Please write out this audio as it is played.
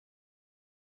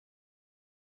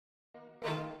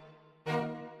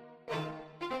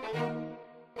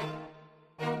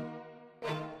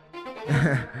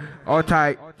All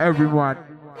tight, everyone.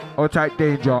 All tight,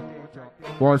 danger.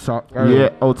 What's up? Yeah,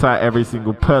 all tight, every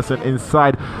single person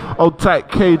inside. All tight,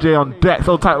 KJ on decks.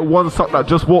 All tight, one sock that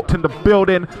just walked in the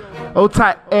building. All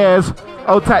tight, Earz.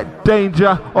 All tight,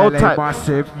 danger. All tight,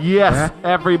 massive. Yes,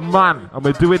 every man, and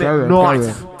we're doing it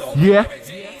nice. Yeah.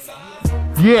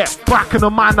 Yeah, back in the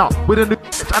manner with a new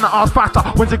and an ass fatter.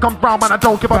 When she comes round, man, I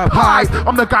don't give a pie.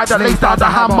 I'm the guy that lays down the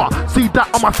hammer. See that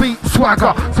on my feet,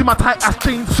 swagger. See my tight ass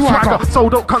jeans, swagger. So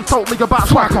don't consult me about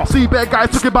swagger. See bad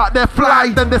guys talking about their fly,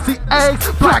 then they see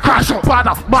eggs, black crasher.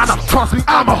 Badder, manner, trust me,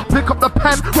 ammo. Pick up the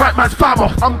pen, right man's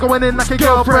fammer. I'm going in like a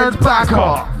girlfriend's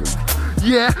backer.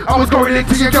 Yeah, I was going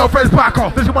into your girlfriend's back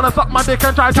off. Does she wanna suck my dick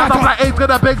and try to shut up like AIDS got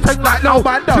a big thing like no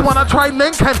man does. She wanna try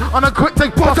Lincoln on a quick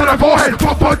thing, bust on her forehead,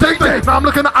 pop ding ding. Now I'm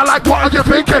looking at her like, what are you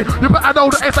thinking? You better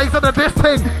know the essays of this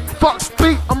thing. Fuck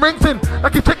speed, I'm rinsing.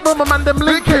 Like a tick from a man, them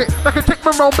link it. Like a tick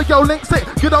from Romeo links it.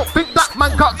 You don't think that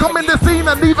man got come in the scene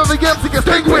and leave every game to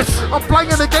extinguish. I'm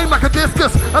playing the game like a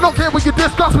discus. I don't care what you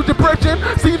discuss with your bridging.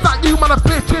 Seems like you man are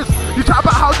bitches. You chat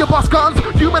about how your boss guns.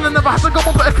 You men have never had to go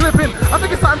and put a clip in. I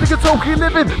think it's time to get talking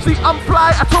living. See, I'm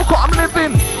fly, I talk what I'm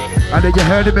living. And then you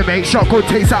heard him, mate. Shotgun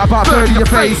takes out about 30 your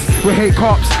face. We hate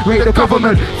cops, we hate the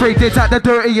government. 3 days at the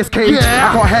dirtiest cage.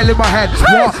 I got hell in my head.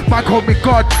 What? Man called me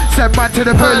God. Send man to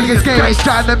the pearliest games.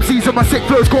 Jan MCs on my sick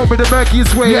flows, call me the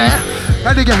murkiest way.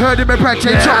 And then you heard him in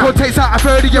Brechin. Shotgun takes out a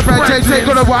 30 your Brechin. Ain't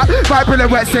gonna what? Vibrant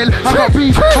and wet still. I got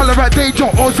beef, holler at danger.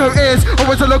 Also is.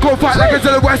 Always a local fight like it's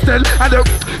in the Western.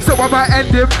 And so I might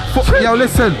end him. Yo,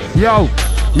 listen. Yo,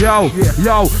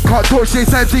 can't touch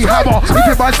this empty hammer. If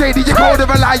you might say that you call them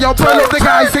a lie, yo, pull up the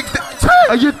guys.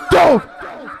 Are you dumb?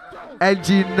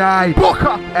 NG9,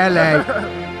 Booker, LA,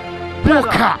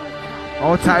 Booker.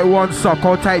 All tight one sock,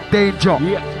 all tight danger.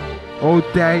 All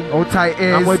day, all tight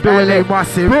is, LA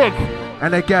massive. Big.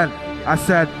 And again, I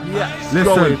said,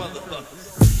 listen.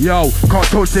 Yo, can't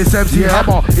touch this MC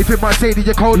hammer. If it might say that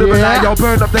you're cold of a lie, yo,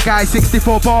 burn up the guy,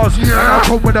 64 bars. And I'll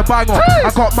come with a banger.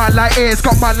 I got man like ears,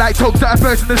 got man like tugs that are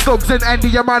first in the slugs and end of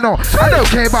your manner. I don't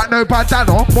care about no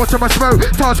bandana, more to my smoke.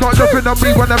 Tars got nothing on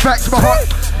me when I vex my heart.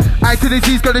 I to the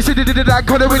G's, got the shit did that,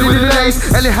 got it with the days.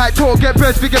 Ellie had talk, get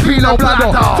burst, figure pelo bladder.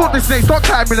 Fuck this thing, stop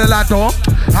climbing the ladder.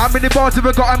 How many bars have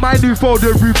I got in my new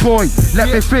folder, rude boy?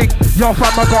 Let me think, yo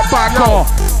fam, I got backer.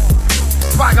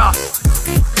 Swagger.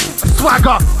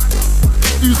 Swagger,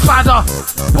 you swagger.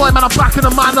 Boy man, I'm back in the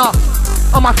manner.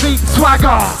 On my feet,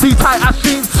 swagger. See tight as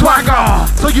jeans, swagger.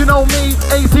 So you know me,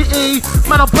 ATE,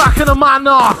 man, I'm back in the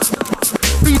manner.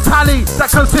 Tally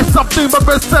that consists of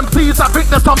numerous MCs. I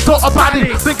think there's some sort of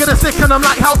baddie. Think of the sick and I'm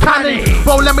like, how can he?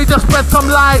 Bro, let me just spread some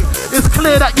light. It's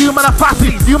clear that you man are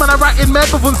fatty. You man are writing med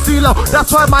with Uncilo.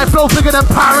 That's why my flow bigger than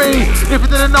Parry. If you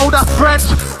didn't know that's French,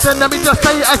 then let me just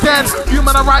say it again. You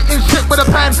man are writing shit with a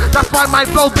pen. That's why my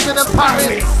flow bigger than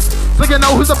Parry. So you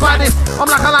know who's the baddest. I'm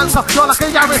like a Lancer, you're like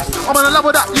a Yaris. I'm on a level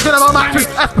that you can have a mattress.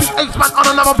 SPH man on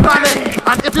another planet.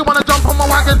 And if you wanna jump on my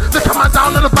wagon, just come on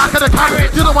down in the back of the carriage.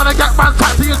 You don't wanna get man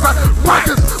tight to use man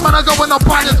wagons. Man, I go with no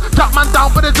bangers. Jump man down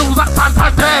for the jewels like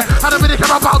Santander. I don't really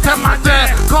care about them man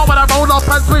there. Go when I roll up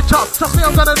and switch up. Trust me,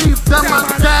 I'm gonna leave them man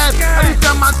dead. I leave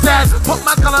them man dead. Put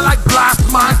man color like blast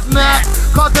man's neck.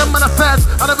 Cause them man are feds.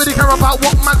 I don't really care about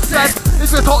what man said.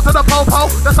 If you talk to the popo,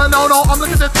 that's a no-no. I'm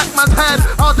looking to take man's head.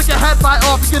 I'll take your head right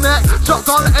off your neck.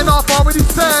 Shotgun and off, already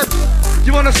said.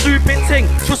 You want a stupid thing?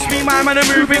 Trust me, my man, a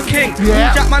moving king. You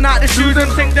jack man out the shoes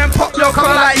and think them pop your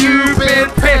collar like you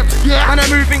been pipped. Man, I'm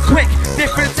moving quick.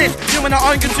 Difference is, you and I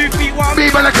on your 2 feet while me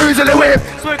man, I cruise in the whip.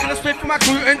 Smoking a split for my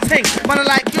crew and ting. Man, I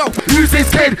like, yo, who's this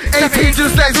kid? 18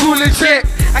 just like school and shit.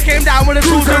 I came down with a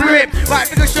tools and rip. Right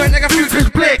figure shirt like a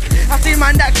future's blick. I see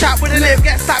man that chat with a lip,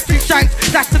 get slapped 2 shanks,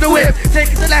 dash to the whip.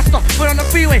 Take it to Leicester, put on the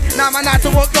freeway. Now man, I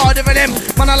to walk harder than him.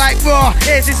 Man, I like raw.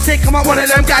 Here's this tick, I'm one of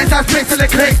them guys that split to the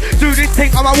click. Do this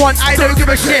thing all I want, I don't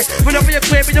give a shit. When up in your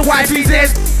crib with your white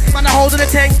pieces. Man, I holding the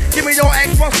thing. Give me your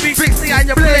Xbox 360 and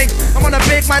your bling. I'm on a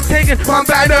big man taking. One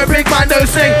bag, no big man, no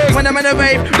sing. When I'm in a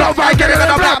rave, don't fight, get it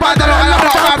on a black band, I don't know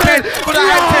what I'm playing. But I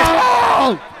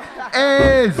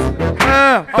Is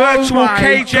virtual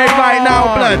KJ right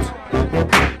now, blood.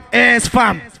 Earz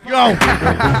fam. Yo.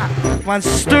 Man,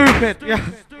 stupid. Go.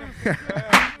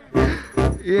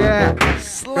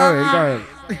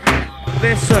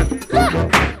 Listen.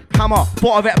 Hammer,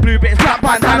 bought of it, blue bit, black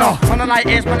bandana. On the light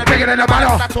is, man, I'm bigger than a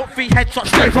banner. I took 3 headshots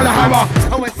straight for the hammer.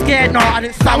 I was scared, no, I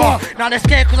didn't stammer. Now they're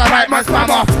scared cause I write my spam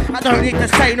off. I don't need to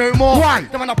say no more. Why?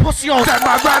 Then when I pussy on, send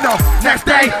my ran off. Next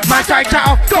day, man, try chat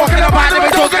off. Talking about them,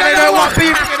 talking, they don't want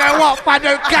beef, they don't want, I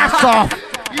don't gas off.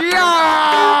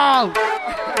 Yo!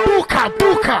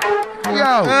 Booker!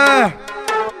 Yo!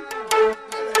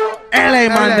 LA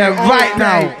man, they're right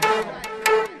now.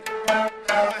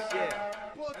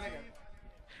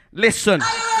 Listen.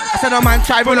 I said a man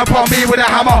try run upon me with a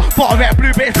hammer. Bottom red,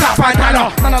 blue bit, slap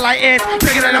bandana. None of like it,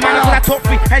 bigger than a man. I took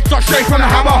 3 headshots straight from the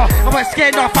hammer. I went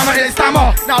scared, not fam, I didn't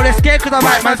stammer. Now they're scared cause I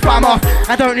right man spam off.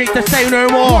 I don't need to say no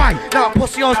more. Now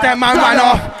pussy on them man ran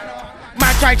off.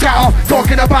 Man try chat off,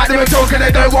 talking about them and talking.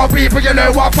 They don't want people, you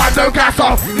know what, fam, no gas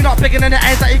off. You're not bigger than the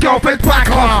ends that your girlfriend's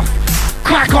back off.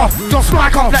 Crack off, just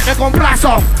smack off, let the gun blast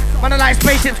off. Man, I like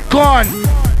spaceships gone.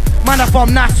 Man, I'm from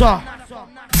NASA.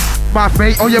 Math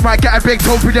mate, or you might get a big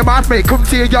talk with your math mate. Come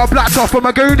to your blacks off for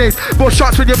my goonies. But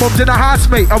shots with your mums in the house,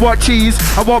 mate. I want cheese,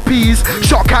 I want peas.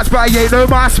 Shot cats, but I ain't no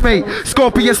mask, mate.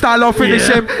 Scorpion style, I'll finish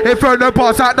him. Inferno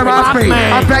parts out the mouth, mate.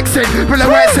 I'm vexing, Brilla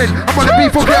Wexing. I'm on the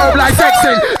beef, fuck it up like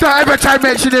sexing. Don't ever try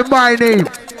mentioning my name.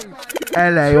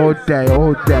 LA all day,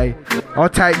 all day. I'll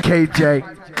take KJ.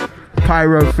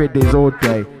 Pyro Phidizzle all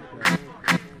day.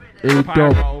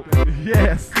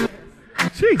 Yes.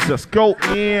 Jesus, go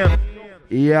in.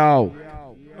 Yo.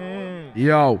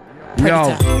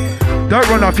 Don't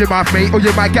run off your mouth, mate, or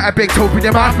you might get a big talk with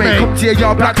your mouth, mate. Come to your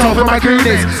yard, black top for my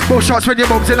goonies. More shots when your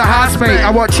mum's in the house, mate. I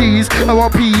want cheese, I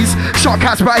want peas. Shot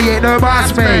cats, but I ain't no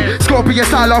mask, mate. Scorpion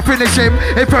style, I'll finish him.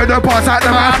 Inferno parts out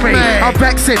the mouth, mate. I'm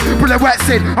vexing, Brilla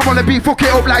Wexing. I'm on the beat, fuck it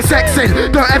up like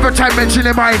sexing. Don't ever try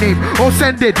mentioning my name or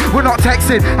send it. We're not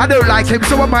texting. I don't like him,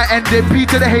 so I might end him. P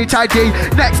to the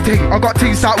HID. Next thing, I got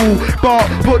things that will bar,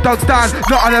 put dogs down,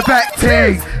 not on a vet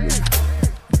thing.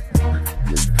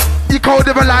 You cold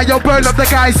of a lie, you'll burn up the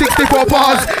guy, 64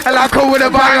 bars, and I'm cool with a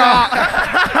banger.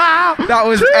 That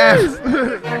was F.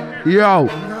 Yo,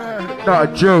 not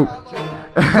a joke.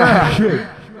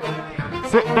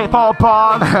 64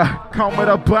 bars, come with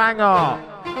a banger.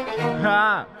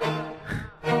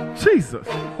 Jesus.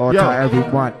 All time,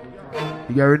 everyone.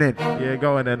 You going in? Yeah,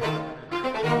 going in.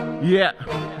 Yeah.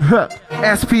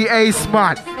 SPA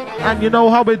smart. And you know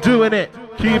how we're doing it.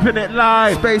 Keeping it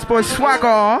live. Space Boy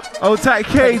Swagger. Oh, take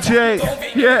KJ.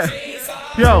 Yeah.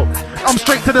 Yo, I'm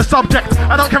straight to the subject.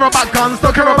 I don't care about guns,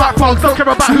 don't care about thugs, don't care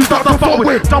about who's not the fuck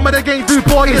with. Some of the games do,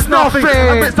 boy, it's nothing.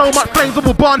 I bet so much flames that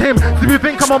will burn him. If you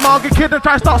think I'm a market kid and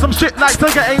try to start some shit like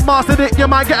Tugger ain't mastered it,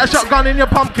 you might get a shotgun in your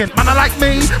pumpkin. Man, I like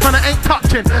me, man, I ain't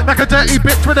touching. Like a dirty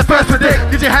bitch with the first predict.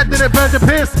 Get your head in it, burn your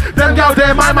piss. Them gal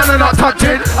there, my man are not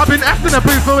touching. I've been effed in a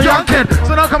booth for a young kid,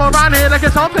 so don't come around here like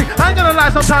it's something. I ain't gonna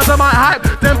lie, sometimes I might hype.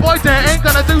 Them boys there ain't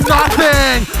gonna do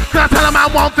nothing. Can I tell a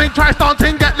man one thing, try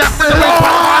stunting, get left in the way.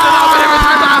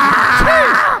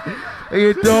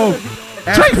 You dope.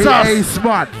 SPA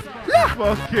smart. Yeah.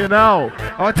 Fucking hell.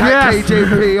 I'll take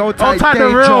KJP. I'll take the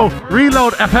real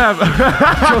Reload FM.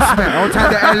 Trust me. I'll take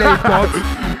the LA dogs.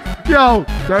 Yo.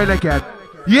 Going again.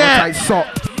 Yeah. I'll take SOP.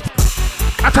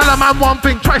 I tell a man one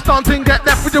thing, try stunting, get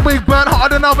left with your wig burnt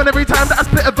hotter than oven every time that I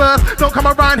spit a verse. Don't come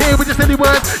around here with just any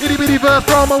words, itty bitty verse,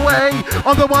 throw them away.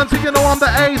 I'm the one who you know I'm the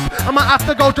ace. I might have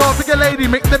to go draw for your lady,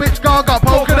 make the bitch gaga,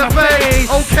 poke in the face.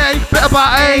 Okay, bit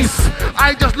about ace.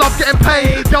 I just love getting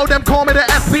paid. Yo, them call me the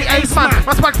SPA man.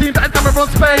 My swag team that come from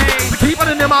space. To keep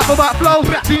running them out for that flow.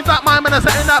 Seems like my man are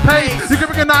setting that pace. You can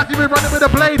bring a knife, you be running with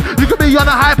a blade. You could be on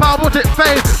a high power, watch it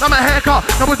fade. Now my haircut,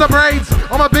 now with the braids.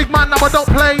 I'm a big man, now I don't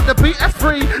play. The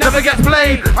PS3 never gets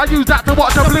played. I use that to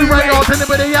watch a Blu-ray or to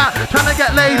with a yacht, trying to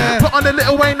get laid. Put on the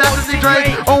little Wayne, now does he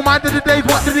Drake? Oh my, did the days,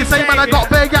 what did he say? Man, I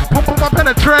got bare yak, pump up in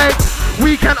a tray.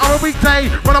 Weekend or a weekday,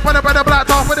 run up on a brother black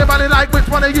off with the valley like which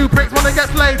one of you pricks wanna get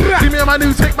slayed? See me on my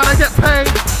new chick, man, I get paid.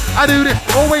 I do this,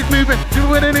 always moving, do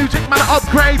with a new chick, man, I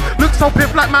upgrade. Look so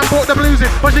pimp like man bought the blues in,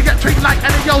 but you get treated like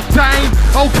any old dame.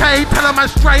 Okay, tell a man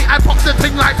straight, I pop the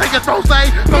thing like take a throw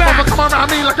say. Don't bother come around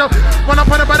me like a run up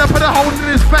on a brother, put a hole in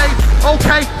his face.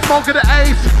 Okay, smoking the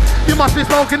ace, you must be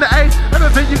smoking the ace.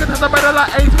 Never think you can tell the brother like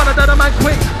ace, man, I done a man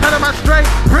quick, tell a man straight.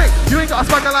 Brick, you ain't got a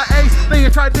swagger like ace, then you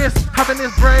try this, having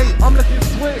this braid, I'm looking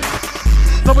sweet.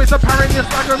 So it's apparent your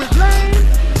swagger is lame.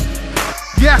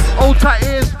 Yes, old tight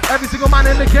ears, every single man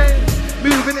in the game,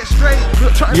 moving it straight,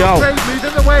 trying to straight,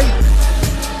 moving the way.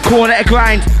 Call it a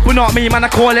grind, but not me, man, I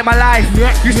call it my life.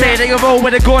 You say that you roll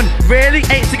with a gun, really?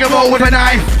 Ain't sick, you roll with a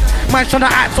knife. Man, trying to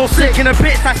act so sick in the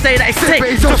bits, I say that it's sick,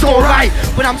 it's just alright.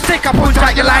 When I'm sick, I punch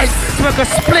out your life, smoke a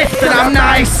split, then I'm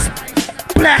nice.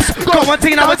 Bless, got one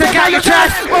thing, I want to take out your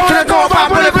chest. Can I go about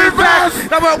bulletproof vest?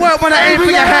 That won't work when I aim for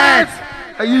your head.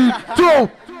 Are you dope?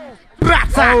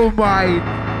 Oh my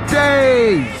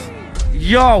days.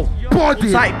 Yo, body.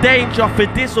 It's like Danger,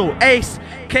 Phidizzle, Ace,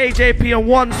 KJP and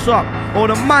One Sup. All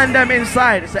the man them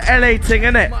inside. It's a LA thing,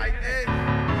 innit?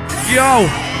 Yo,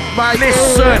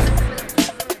 listen.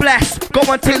 Bless, got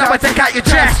one thing, now I take out your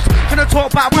chest. Gonna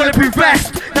talk about bulletproof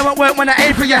vest. That won't work when I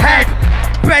aim for your head.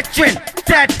 brethren,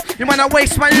 dead. You wanna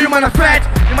waste man, you wanna fed.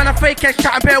 You wanna fake ass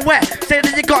chat a bit wet. Say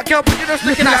that you got girl, but you're just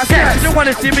looking at sex. You don't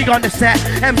wanna see me on the set.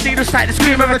 MC just like the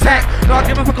scream of a tech. Don't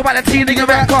give a fuck about the team that you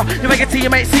record. You make a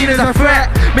teammate seen as a threat.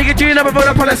 Make a dream of a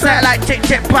up on the set like tick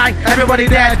tick bang. Everybody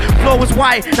dead. Floor was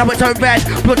white, now it's turned red.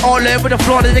 Blood all over the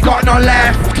floor, then they got no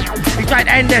left. He tried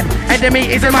ending me,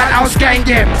 he's a man, I'll skank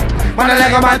him. Man, I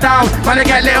leg a man down, man, I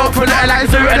get lit up for little like a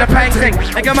zoo and a painting.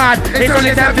 Like a man, it's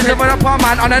only 10 to put a poor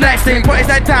man on the next thing. Put his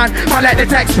head down, man, let the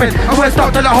text spin. I won't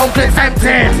stop till the whole clip's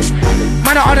emptied.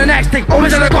 Man, on the next thing,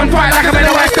 always in a gunfight like I'm in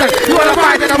the Western. You wanna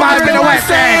fight, then I'm out in the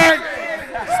West End.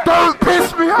 Don't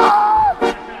piss me off!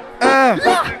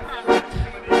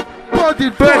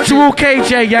 Virtual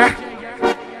KJ, yeah?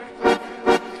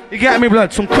 You get me,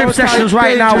 blood? Some crib sessions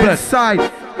right now, blood.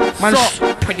 Man,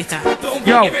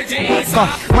 yo,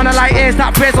 man, I like ears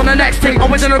that bears on the next thing.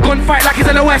 Always in a gunfight like he's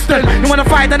in the Western. You wanna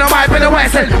fight, then I might be the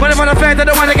Western. When I'm on the fence, then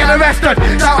I wanna get arrested.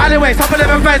 Now, anyways, top of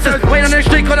living fences. Waiting on the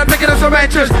street, gonna pick up some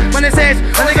wrenches. When it says,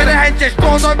 when they get the henches,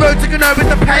 doors on road, taking over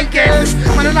the pancakes.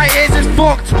 Man, I like ears is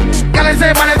fucked. Gotta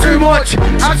say, man, it's too much.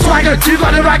 I'm swaggered, you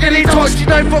got the raggedy touch. You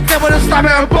don't fuck them with a stab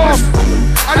it above.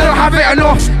 I don't have it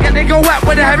enough, yet they go wet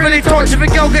when they heavily touch. If a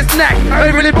girl gets neck,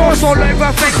 overly boss all over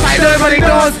her face like nobody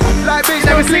does. Like me,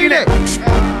 never seen it.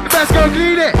 Best go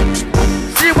clean it.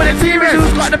 See what the team is,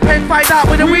 who's got the pen fight out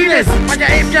with the wheelers. Man, your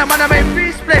aim jam, man, I made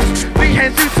free splits. Free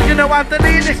hands, so you know I'm the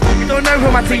leadest. You don't know who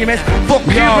my team is, fuck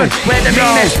humans, we're the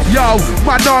meanest. Yo,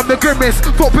 man, I'm the grimmest.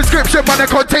 Fuck prescription, man, I'm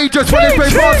contagious. When they play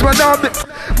bars, man,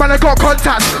 man, I got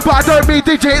contacts, but I don't mean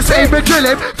digits. Aim and drill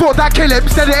him, thought that kill him.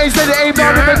 Said it aim,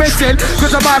 now I'm missing.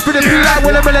 Cause I'm out for the P like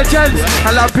Willem and the gents.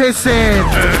 And I'm pissing.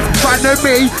 Fan of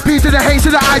me, P to the H to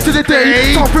the I to the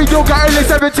D. Top 3 don't got only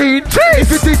 17.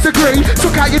 If you disagree,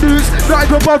 look at your news. Not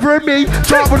even bothering me.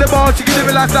 Drop with the bars, you can live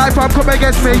a life, I'm coming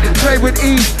against me. Play with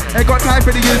ease, ain't got time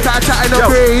for the youth that are chatting on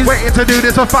breeze. Waiting to do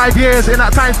this for 5 years. In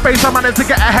that time space, I managed to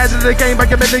get ahead of the game by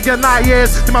giving me a night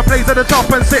years. In my place at the top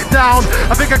and sit down.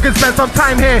 I think I can spend some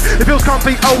time here. It feels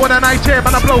comfy, oh, what a nice chair.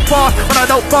 Man, I blow fast, but I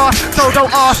don't fast. So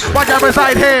don't ask why I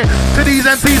reside here. To these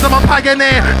MCs, I'm a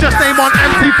pioneer. Just name one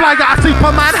MC flyer, a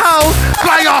Superman house.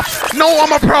 Fly off, no,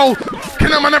 I'm a pro. Kill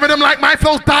them and everything like my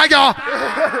flow's dire.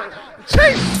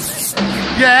 Jeez.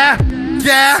 Yeah.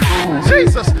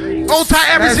 Jesus. Hold tight,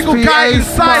 every single guy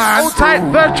inside. Hold tight,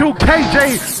 virtual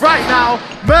KJ right now.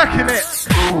 Murking it.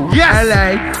 Yes.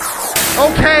 LA.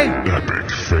 Okay.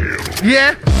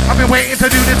 Yeah. I've been waiting to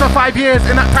do this for 5 years.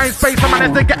 In that time space, I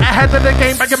managed to get ahead of the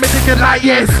game by giving me light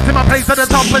years. To my place at the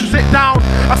top and sit down.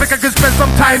 I think I can spend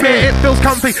some time here. It feels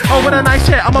comfy. Oh, what a nice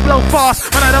chair. I'ma blow fast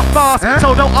when I don't fast.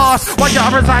 So don't ask why I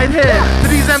reside here. To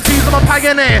these MCs, I'm a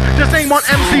pioneer. Just ain't one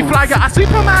MC flyer. I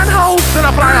Superman host and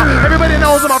a flyer. Everybody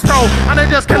knows I'm a pro. And they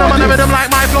just kill them and everything like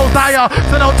my flow's dire.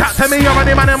 So don't chat to me or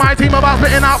any man in my team about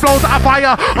spitting out flows that I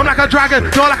fire. I'm like a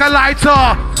dragon, you're like a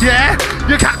lighter. Yeah,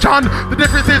 you catch on. The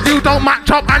difference is you don't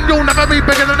match up. And you'll never be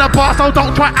bigger than a boss, so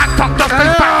don't try act up, just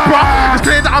think back, bro. It's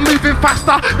clear that I'm moving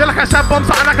faster. You're like a shed bomb,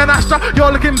 something like an Astra.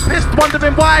 You're looking pissed,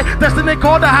 wondering why. Destiny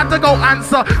called, I had to go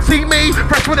answer. See me,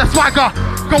 fresh with a swagger.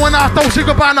 Going after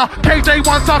Sugar Banner. KJ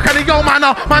one sock and yo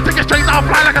manner. Man, take it straight, I'll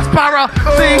fly like a sparrow.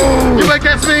 See, you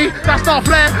against me, that's not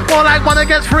fair. More like 1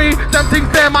 against 3. Them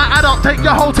things there, man, I don't take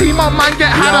your whole team on, man,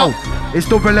 get had up. It's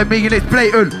double and me and it's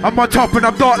blatant. I'm on top and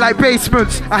I'm dark like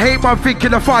basements. I hate man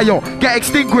thinking of fire. Get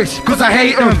extinguished, cause I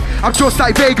hate them. I'm just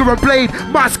like Vega and Blade.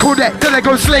 Mass connect, then I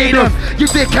go slay them. You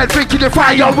dickhead thinking of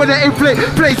fire. When I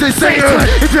inflict, blazing Satan.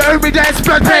 If you owe me then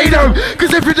spend pay them.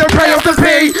 Cause if you don't pay off the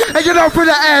P, and you're not for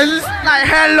the ends. Like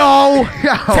hello,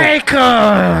 take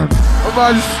 'em.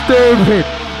 I'm stupid.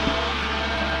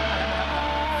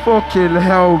 Fucking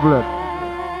hell, blood.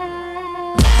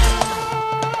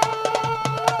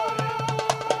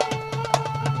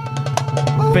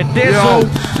 Phidizzle.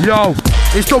 Yo,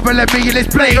 it's double and me and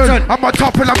it's blatant. I'm on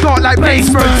top and I'm not like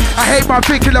basement. I hate my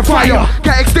thinking of fire.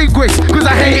 Get extinguished, cause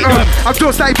I hate them. I'm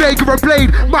just like Vega and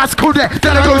Blade. Mass connect,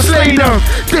 then I go slay them.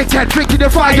 Dickhead thinking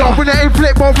of fire. When I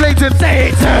inflict more blatant.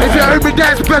 If you owe me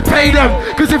debts, but pay them.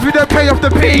 Cause if you don't pay off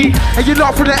the P, and you're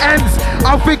not for the ends,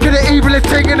 I'm thinking the evilest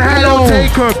thing in hell, I'll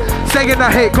take them. Saying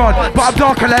I hate God, but I'm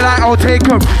darker than light, I'll take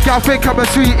them. Y'all think I'm a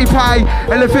sweetie pie,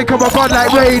 and they think I'm a god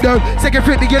like Raider. Second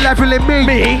think that you're leveling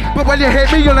me. But when you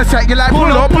hit me, you're a set, you're like, pull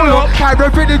up.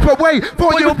 Pyro finish, but wait,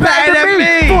 thought you better than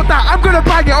me. Thought that, I'm gonna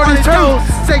bang it on his toes.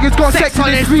 Saying it's got sex on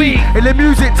his feet. In the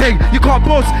music thing, you can't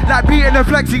bust. Like beating and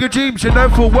flexing your dreams, you know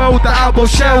full well that I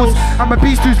bust shells. I'm a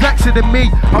beast who's vexing than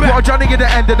me. I've got a Johnny at the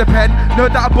end of the pen.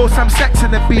 Know that I bust, I'm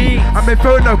sexing the beat. I'm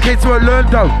Inferno, kids won't learn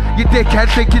though. You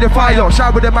dickhead thinking the fire.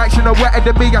 Shout with the mic direction of wetter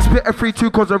than me. I spit a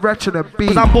 3-2 cause of wretched and beat.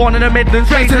 Cause I'm born in the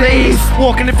Midlands, raised in the East.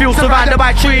 Walking the fields surrounded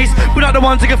by trees. We're not the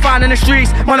ones you can find in the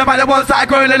streets. Man about the ones that are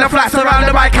growing in the flats.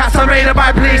 Surrounded by cats, I'm raided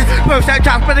by police. Post out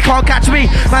traps but they can't catch me.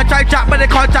 Man try jack but they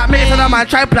can't jack me. So the man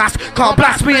try blast, can't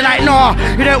blast me like nah.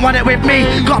 You don't want it with me.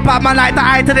 Got bad man like the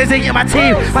eye to the zinc in my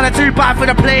team. Man I'm too bad for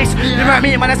the police. You know what I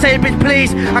mean? Man I say bitch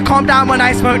please. I calm down when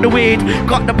I smoke the weed.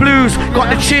 Got the blues, got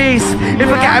the cheese. If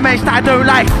I get a mensch that I don't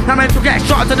like, I'm meant to get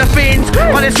shot to the fiends.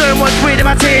 But there's so much weed in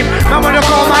my team. I'm gonna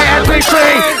call my MP3.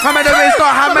 I'm in the wrist,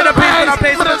 got hand in the piece. When I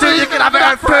play to the two, you can have it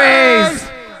on freeze.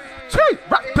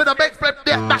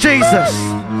 Jesus.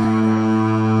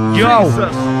 Yo.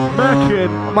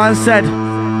 Man said,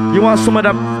 you want some of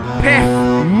the piff?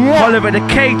 Oliver the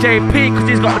KJP, cause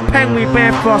he's got the pen we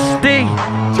bear frosty.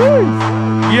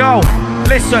 Yo,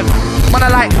 listen. Man, I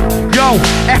like, yo,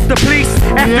 F the police,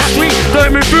 F the street,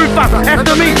 don't move food fast, F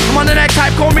the me. I'm on the next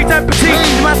type, call me Temperature.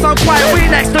 You might sound quiet,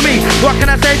 we next to me. What can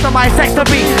I say to my sex to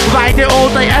be? Ride it all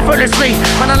day effortlessly.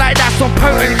 Man, I like that, some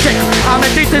potent chick. I'm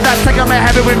addicted, that's like I'm a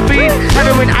heroin fiend,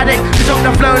 heroin addict. Just on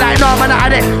the flow like, no, man,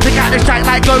 I addict. Look at this track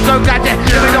like go gadget.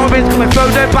 Living on wins, coming throw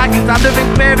no baggings. I'm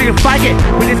living very faggot.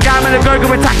 With this guy, man, the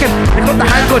go attacking. They got the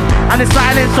handgun and the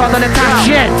silence on the attack.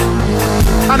 Shit.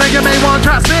 I know you made one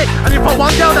track sick, and you put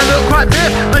one girl that look quite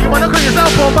big. Now you wanna call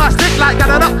yourself bombastic, like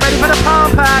gathered up, ready for the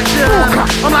pump action.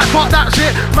 I'm like, fuck that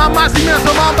shit, man might see me on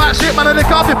some arm back shit. Man, I lick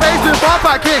off your face with bomb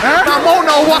back kick. Man won't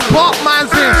know what pop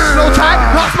man's in. No tight,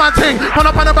 lots man ting. Run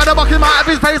up on the brother, bucking out of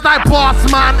his face like boss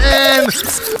man in.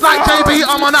 Like JB,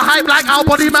 I'm on a hype like our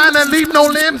body man and leave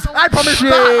no limbs. I promise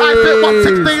that I fit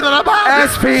 116 on a bar.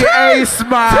 SPAce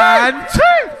man.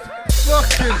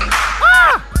 Fucking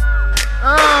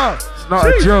Not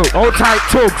a joke. All tight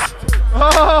tugs.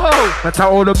 Oh! That's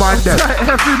how all the man them.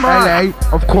 LA,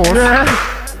 of course. Yeah.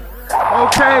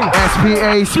 Okay.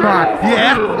 SPAce man.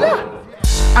 Yeah.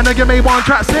 I know you made one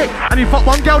track sick, and you fucked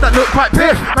one girl that looked quite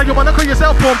piff. Now you wanna call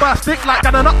yourself bombastic, like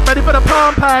gathered up, ready for the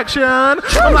pump action.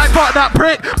 I'm like, fuck that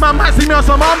prick. Man might see me on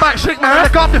some arm back shit. Man,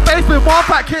 lick off your face with one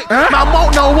fat kick. Man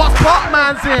won't know what's pop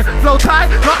man's in. Flow tight,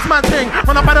 knocks man ting.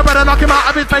 Run up on the brother, knock him out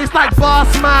of his face like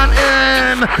boss man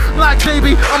in. Like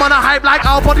JB, I'm on a hype like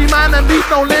our body man and leave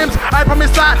no limbs. I promise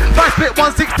that if I spit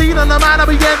 116 on the man, I'll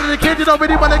be getting the kid. You don't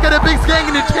really wanna get a big skeng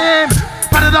in the chin.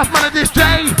 Bad enough man of this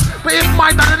J, but if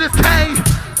my man of this K.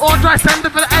 Or try send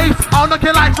it for the ace. I'll knock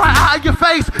your lights right out of your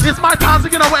face. It's my time, so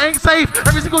you know it ain't safe.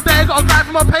 Every single day I gotta grind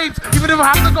for my papes. Even if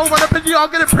I have to go run up in you, I'll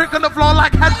get a prick on the floor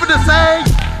like head for the sake.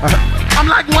 I'm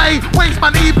like, waste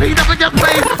man EP, never get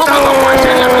played. Oh my god, my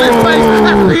shit level in face.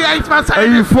 SPAce man saying Are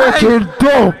you fucking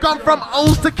dumb? Gone from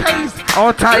O's to K's.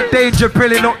 All tight danger,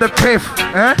 pilling up the piff.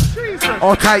 Eh?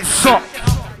 All tight sock.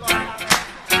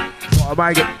 What am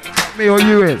I getting? Me or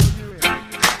you in?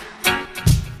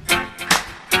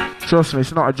 Trust me,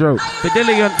 it's not a joke.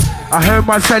 Phidizzle. I heard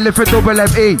man selling for double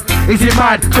ME. Is it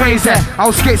mad? Crazy.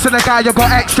 I'll skits on the guy, you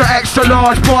got extra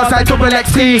large bars like double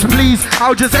XTs. Please,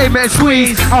 I'll just aim it and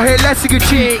squeeze. I'll hit less of your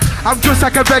cheek. I'm just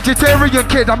like a vegetarian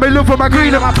kid. I'm in love with my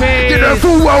green and my pig. You know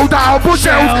full well that I'll bush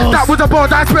shells. That was a bar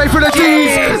that I sprayed for the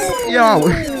G's.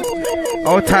 Yo.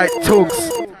 All tight tugs.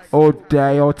 All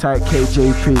day, all tight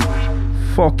KJP.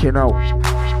 Fucking hell.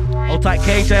 All tight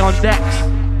KJ on decks.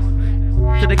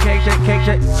 To the KJ.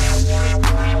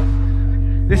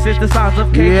 This is the sounds of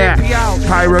KJP out.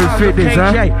 Pyro Fitness,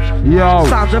 huh? Yo,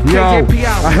 sounds of KJP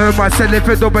out. I heard my selling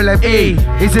for double ME.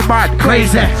 Is it mad?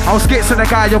 Crazy. I'll skits on the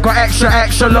guy, you got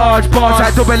extra large bars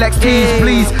like double XTs.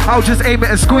 Please, I'll just aim it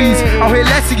and squeeze. I'll hit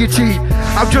less of your cheek.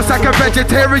 I'm just like a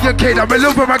vegetarian kid. I'm in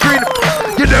love with my green.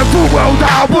 You know full well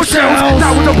that I'll bush shells.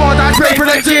 That was a bar that I sprayed for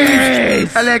the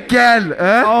G's. And again,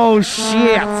 Oh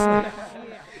shit.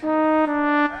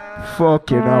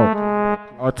 Fucking hell.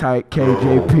 All tight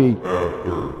KJP.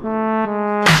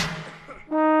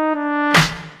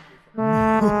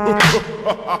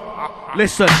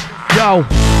 Listen, yo.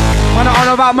 Man, I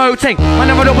know about moting. Man,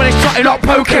 never know when it's shot, not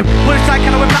poking. When it's like,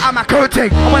 can I whip out my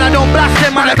coating? And when I don't blast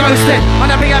it, man, I ghosting.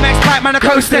 Man, I BMX pipe, man, I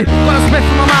coasting. Got a spit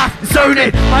from my mouth,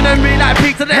 zoning. Man, don't really like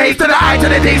peak to the H to the I to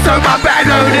the D, so man, better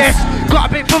know this. Got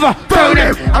a big brother, phone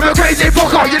him. I'm a crazy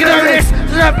fucker, you know this.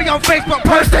 So don't be on Facebook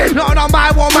posting. Not on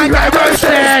my one, man, get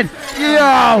roasting.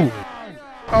 Yo!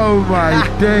 Oh my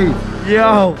days.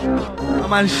 Yo. My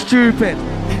man's stupid.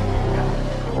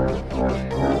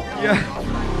 Yeah.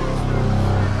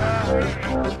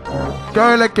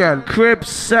 Go again. Crib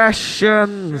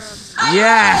sessions.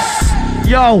 Yes.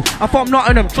 Yo, I'm from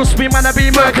Nottingham. Trust me, man, I be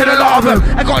murking a lot of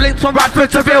them. I got links from Radford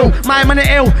to Ville. My man are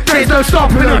ill. There's no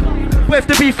stopping them. With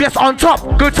the beef, yes, on top.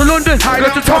 Go to London, go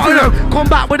to Tottenham. Come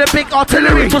back with a big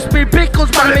artillery. Trust me, big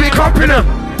cause man, I be cropping them.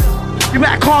 You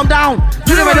better calm down.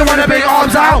 You don't really wanna bring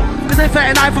arms out. Cause they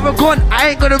 39 from a gun, I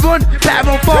ain't gonna run. Better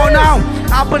run forward now.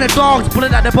 I'll put the dogs,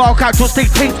 pulling at the ball, can't just take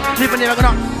things. Living there,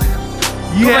 gonna.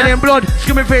 Yeah. In blood,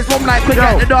 skimming face, one like quick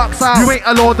at the dark side. You ain't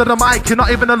a lord of the mic, you're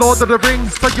not even a lord of the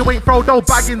rings. So you ain't Frodo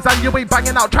Baggins and you ain't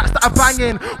banging out tracks that are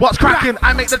banging. What's cracking?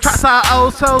 I make the tracks that are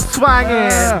also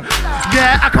swanging.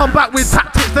 Yeah, I come back with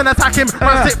tactics and attack him.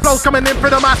 Man, sick flows coming in for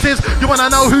the masses. You wanna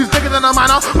know who's bigger than a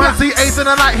manor? Man, see A's in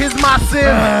the night, he's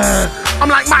massive. I'm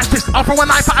like, match this. I'll throw a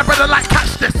knife at a brother like,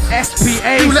 catch this.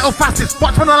 SPA. You little fascist.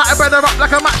 Watch when I light a brother up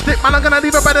like a matchstick. Man, I'm gonna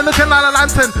leave a brother looking like a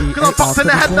lantern. Cause I'm fucked in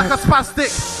the head like a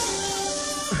spastic.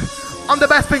 I'm the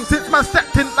best thing since man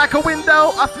stepped in like a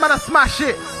window. Us man, I smash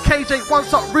it. KJ, one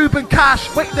shot, Ruben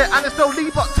Cash. Wait there, and it's still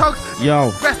Leebot Tugs.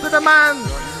 Yo. Rest of the man.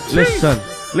 Listen.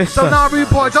 So now, rude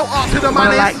boy, don't ask who the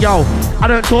man is. Like, yo, I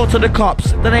don't talk to the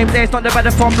cops. The name there's not the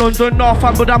better from London, North,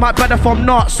 but I'm like better from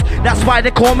Knots. That's why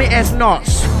they call me S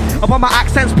Knots. Upon my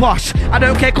accent's posh. I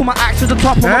don't care, call my accent's the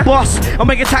top of my boss. I'm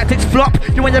making tactics flop.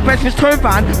 You and your benchman's turn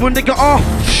van, when they get off.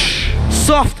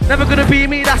 Soft, never gonna be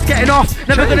me, that's getting off.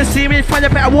 Never gonna see me, find a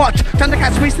better watch. Trying to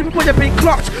catch me sleeping when you're being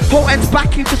clocked. Whole ends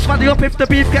backing to swallow up if the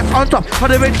beef gets on top.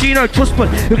 Father Regino, trust me,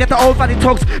 you get the old valley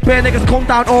tugs. Bare niggas come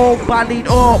down all ballied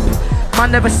up.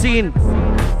 Man never seen.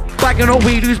 Bagging up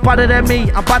weed, who's better than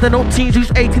me? I'm badding up teens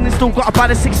who's 18 and still got a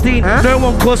bad 16. No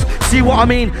one cuz, see what I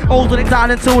mean? Holding it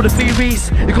down until the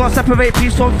theories. You can't separate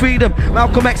peace from freedom.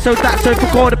 Malcolm X, so that's so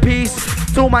for the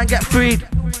peace. Till man get freed.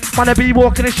 Man, I be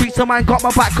walking the streets, so man got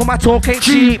my back, cause my talk ain't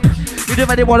cheap. You don't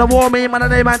really wanna war me, man, I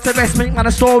know man to rest me. Man,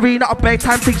 a story, not a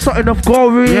bedtime thing, something of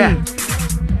gory. Yeah.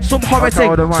 Some horror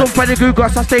thing, some Freddy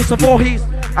Googles, I stay some Voorhees.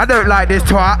 I don't like this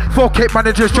twat. Fuck it,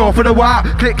 manager's jaw for the wow.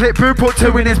 Click, click, boom, put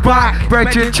two in his back.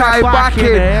 Bridging, chai back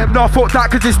in. No, fuck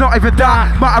that, cause it's not even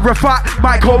that. Matter of fact,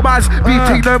 Michael Maz.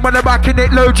 BT, no money back in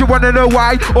it, load. You wanna know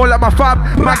why? All of my fam,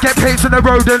 might get paid on the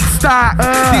road and stack.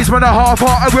 These men are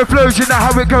half-hearted with flows, you know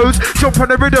how it goes. Jump on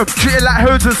the rhythm, treat it like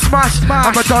hose and smash.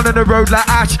 I'm a don on the road like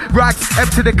Ash. Rags,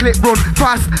 empty the clip, run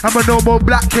fast. I'm a normal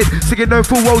black kid, singing no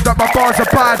full world that my bars are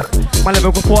bad. My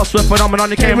level report, swift phenomenon,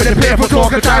 he came with a pitiful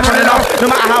talk and time running off. No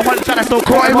matter how hard I still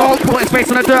caught him up, put his face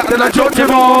on the dirt, then I jumped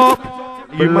him up.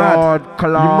 You mad? You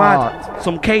mad?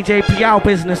 Some KJPL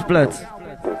business, blood.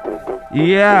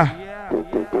 Yeah.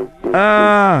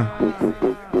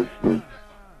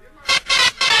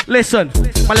 Listen,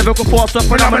 my lyrical thoughts are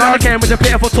phenomenal. He came with a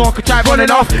pitiful talk and tried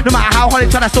running off. No matter how hard he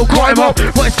tried, I still caught him up.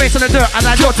 Put his face on the dirt and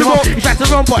I dropped him up. He tried to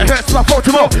run, but it hurts, so I fucked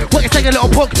him up. What you saying, a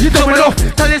little punk? You dumb enough.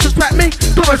 Tell you to disrespect me?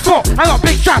 Dumb as fuck. I got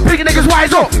big strap, big niggas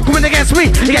wise up. Coming against me,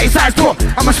 you get your size put.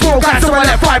 I'm a small guy, so I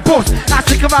let 5 bucks. I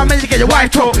stick around me, you get your wife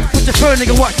talk. Put your phone,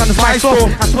 nigga, watch on the vice up.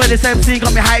 I swear this MC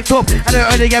got me hyped up. I don't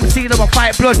only MC, no, I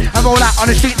fight blood. I roll out on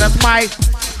the street, that's my.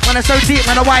 When I'm so deep,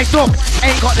 man, I wiped up.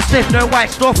 Ain't got the sniff, no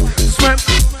white stuff. Smoke.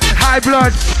 High blood,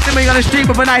 see me on the street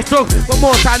with a nice talk. But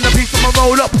more time than piece of my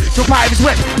roll up. So part of his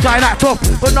whip, try that tough.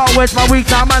 But not where's my weed,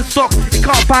 now man stuck. He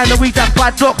can't find the weed, that's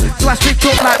bad luck. So I switch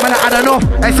up like man, I had enough.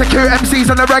 Execute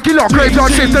MCs on the regular. Graveyard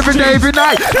shift every day, every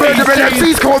night. Murdering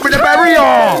MCs, caught with a barrier.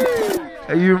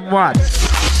 Are you mad?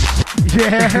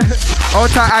 Yeah. All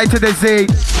tight I to the Z.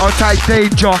 All tight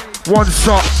danger. One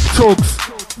shot, tugs.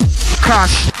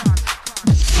 Cash.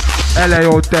 LA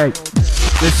all day.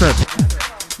 Listen.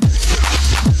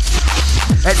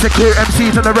 Execute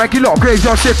MCs on the regular.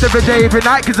 Graveyard shift every day, every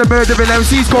night. Cause the murdering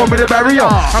MCs call me the barrier.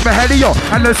 I'm ahead of you.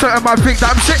 I know certain man think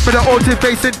that I'm shit with an autism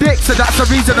facing dick. So that's the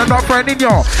reason I'm not friending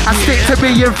you. I stick to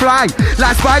being fly.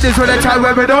 Like spiders when I try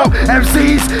webbing up.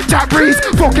 MCs, Jack Breeze,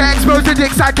 fucking expose the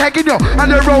dicks like kegging you. I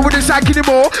don't roll with the shack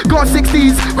anymore. Got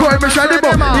 60s, caught him a shredding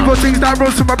more. Evil things that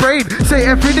runs through my brain. Say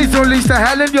Phidizzle unleash the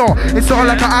hell in you. It's all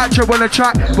like an actor on a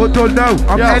track, but don't know,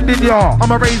 I'm ending you. I'm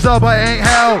a razor, but it ain't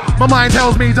hell. My mind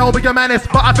tells me don't be a menace,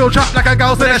 but I feel trapped like a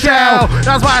ghost in a shell.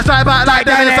 That's why I strike back like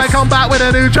Dennis. I come back with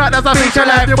a new track that's a feature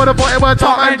length. You would've thought it was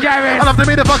Tom and Jerry. I love to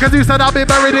meet the fuckers who said I'll be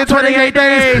buried in 28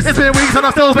 days. It's been weeks and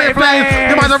I'm still spitting flames.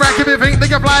 You might have wrecked if you think they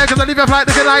can fly, cause I leave your flight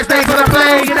to good night stays on the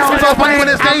plane. It's so funny when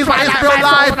it's games, but it's real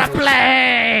life.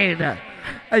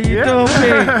 Are you dumb?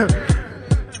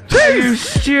 Are you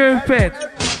stupid?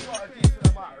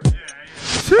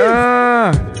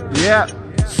 Yeah.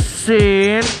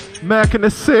 Scene. Making the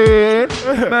scene.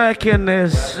 Making the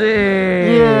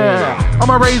scene. Yeah. I'm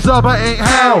a razor, but ain't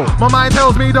hell. My mind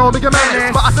tells me don't be a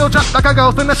menace, but I still trap like a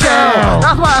ghost in the shell.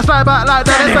 That's why I strike back like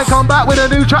Dennis and come back with a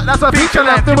new track that's a feature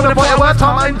left. With a point of word,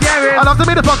 Tom and Jerry. I love to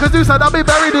be the fuckers who said I'll be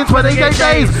buried in 28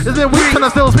 days. It's been weeks and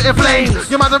I'm still spitting flames.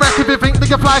 You might wreck if you think they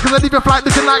can fly, cause I leave your flight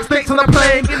looking like sticks on a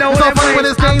plane. It's so funny when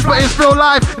it's games, but it's real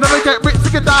life. You never get rich, you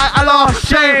can die, I laugh.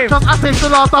 Shame, cause I take the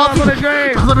last dance for the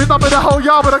game. Cause I've been up in the whole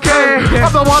yard with a game.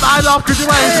 I'm the one I love, cause you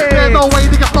ain't. There's no way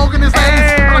they can smoke in his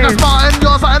veins. I'm like a Spartan,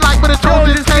 you're something like with a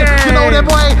Trojan's cave. You know them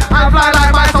way, I fly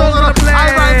like my soul on a plane.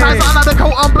 I ride tight, something like the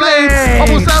coat on blades. I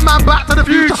will send man back to the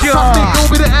future. Something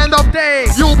you'll be the end of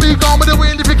days. You'll be gone with the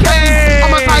wind if you came.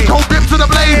 I'm a psycho grip to the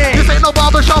blade. This ain't no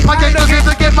barbershop, I get no shit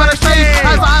to give man a shave.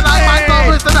 As I like my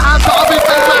numbers to the hands of his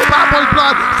face like bad boy's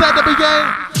blood. Said the beginning,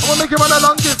 I'm gonna make it run the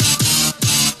longest.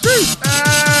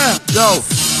 Yo.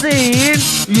 Scene.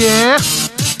 Yeah.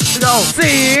 Yo.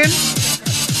 Scene.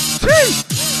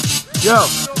 Yo.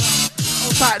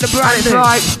 Like the branding.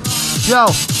 Like, yo.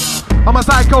 I'm a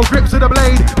psycho grip to the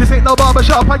blade. This ain't no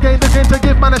barbershop, I gained the gin to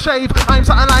give man a shave. I'm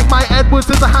something like my Edwards,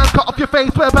 is a hand cut off your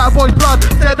face. Where bad boy's blood,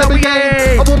 said the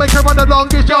beginning. I will make her run the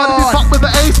longest yard. If you fuck with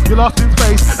the ace, you're lost in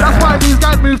space. That's why these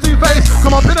guys move two-faced.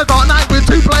 Come up in the dark night with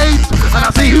two blades, and I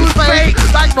see who's fake.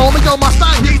 Like Romeo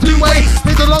Mustang, he's two-way.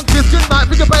 Take the long kiss, good night,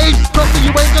 figure beige. Trust me,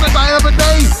 you ain't gonna die of a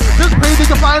day. Just pray they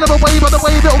can find another way, but the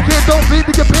way little kid don't think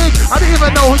they can pig. I didn't even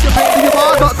know who you think you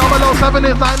are. Got 007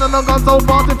 is 9 and I'm gone so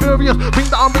fast and furious. Think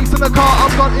that I'm racing the car, I'm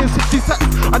gone in 60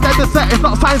 seconds. I dead the set, it's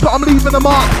not science, but I'm leaving the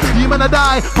mark. You man, I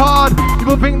die hard.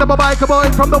 People think that my bike a boy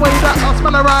from the way that I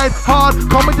smell a ride hard.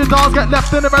 Come with the dogs, get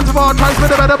left in the reservoir. Try to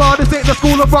spin a better bar. This ain't the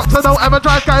school of rock, so don't ever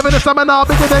try skiving a seminar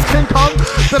bigger than King Kong.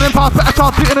 Then pass, better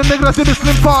chance, beating a nigga that's in this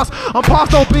slim pass. I'm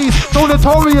past no beast, so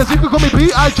notorious. You can call me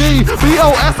B.I.G.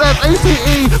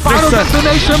 B.O.S.S.A.C.E. Final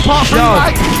destination, part 3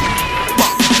 like.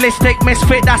 Realistic,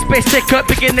 misfit, that's basic.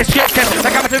 Begin the description.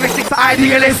 Like I'm characteristics,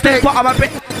 idealistic, but I'm a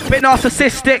bit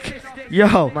narcissistic. Yo,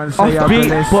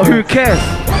 offbeat, but who cares?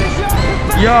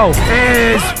 Yo,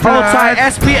 is hold tight,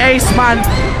 SP Ace man,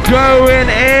 going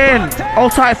in.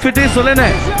 Hold tight, Phidizzle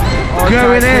innit?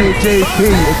 Going in.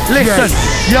 Listen,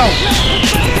 yo.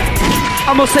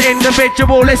 I'm also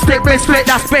individualistic, misfit,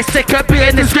 that's basic,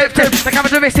 being descriptive. The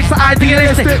characteristics are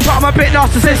idealistic, but I'm a bit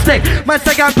narcissistic. Man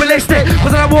say I'm ballistic,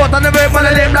 cause I walk down the road on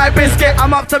a limb like biscuit.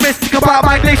 I'm optimistic about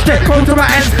my glitch shit. Come to my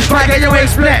end, might get your way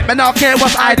split, but I don't care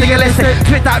what's idealistic.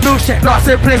 Spit that real shit, not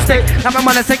simplistic. Now my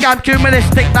man say I'm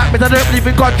humanistic, that means I don't believe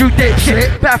in God, you dick shit.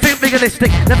 Better think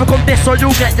realistic, never come this or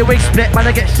you'll get your way split. Man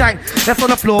I get shanked, left on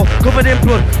the floor, covered in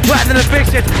blood. Working in the big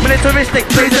shit, militaristic,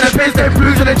 pleasing the business.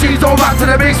 Blues and the cheese all back to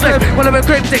the big slip.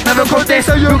 Cryptic, never called this,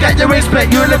 so you get your wrist split.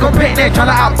 You a little picnic, trying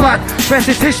to outbad. Rest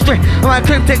is history. I'm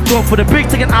cryptic, go for the big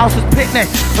thing and house is picnic.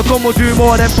 The gun will do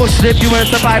more than push it if you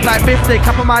won't survive like 50.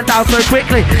 Cap a man down so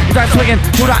quickly. You don't swinging,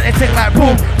 pull out the tick like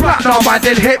boom. Right, no man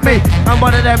did hit me. I'm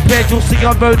one of them pigs you'll see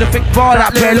on road and think ball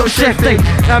that play look shifty.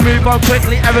 Now move on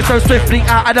quickly, ever so swiftly.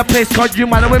 Out of the place, cause you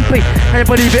man a wimpy.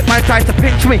 Anybody bit my tries to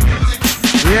pinch me.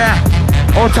 Yeah,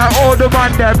 all tight all the man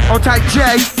them, all tight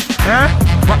J, yeah,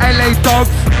 for LA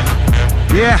dogs.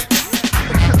 Yeah.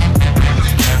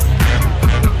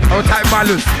 Hold tight,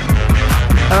 Malus.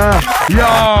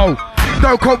 Yo.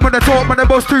 Don't come when I talk, man. I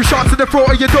bust 2 shots in the front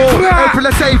of your door. Open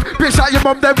the safe, bitch out your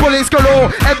mum, then bullets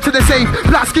galore. Empty the safe,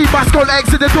 black ski mask on,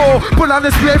 exit the door. Pull on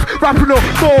the spliff, wrapping up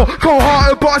more. Cold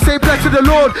hearted, but I say bless to the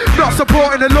Lord. Not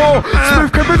supporting the law.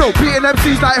 Smooth criminal, beating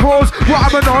MCs like whores.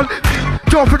 What am I on?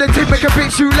 Jump for the tip, make a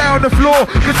bitch you lay on the floor.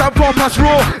 Cause I'm 4 plus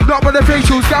raw. Not with the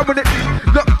facials, down with it.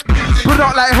 But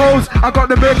not like hoes, I got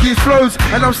the murkiest flows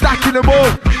and I'm stacking them all.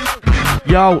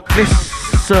 Yo,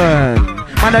 listen.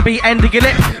 Man, I be ending your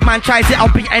lip. Man tries it,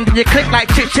 I'll be ending your clip like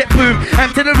chip, chip, boom.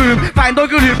 Empty the room, find all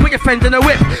your loot, put your friend in a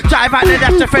whip. Drive out the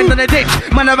dash, your friend in a ditch.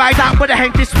 Man, I ride out with a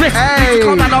henty split. Hey. You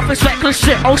can't man off this reckless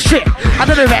shit, oh shit. I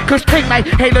done a reckless thing, like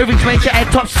Halo reach make your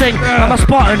head top sing. I'm a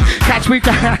Spartan, catch me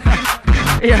down.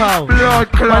 Yo,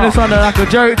 man, it's on like a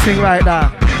joke thing right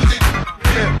now.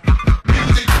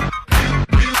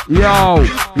 Yo,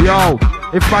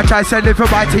 if I try sending for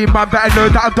my team, man, better know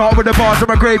that I'm dark with the bars. I'm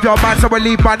a graveyard man, so I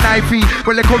leave my 9 feet.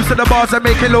 When it comes to the bars, I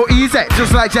make it look easy,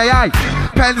 just like J.I.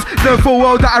 Pens, know full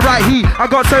well that I write heat. I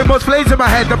got so much flames in my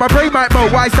head that my brain might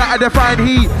mold. Why is that I define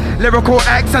heat? Lyrical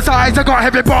exercise, I got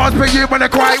heavy bars, but you man are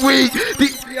quite weak.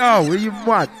 Yo, are you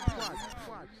mad?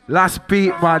 Last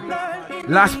beat, man.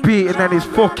 Last beat, and then it's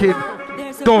fucking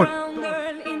done.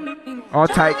 All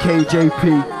tight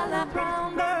KJP.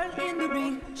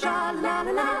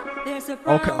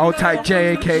 Okay, I'll type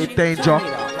JAK Danger.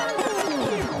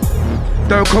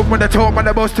 Don't come when they talk, man,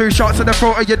 the boss 2 shots in the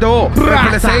front of your door.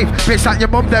 Open the safe, bitch like your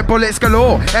mum, then bullets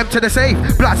galore. Empty the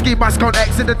safe, black ski mask on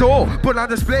X in the door. Put on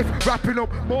the spliff, wrapping up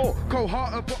more. Cold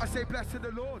hearted, but I say bless to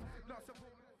the Lord.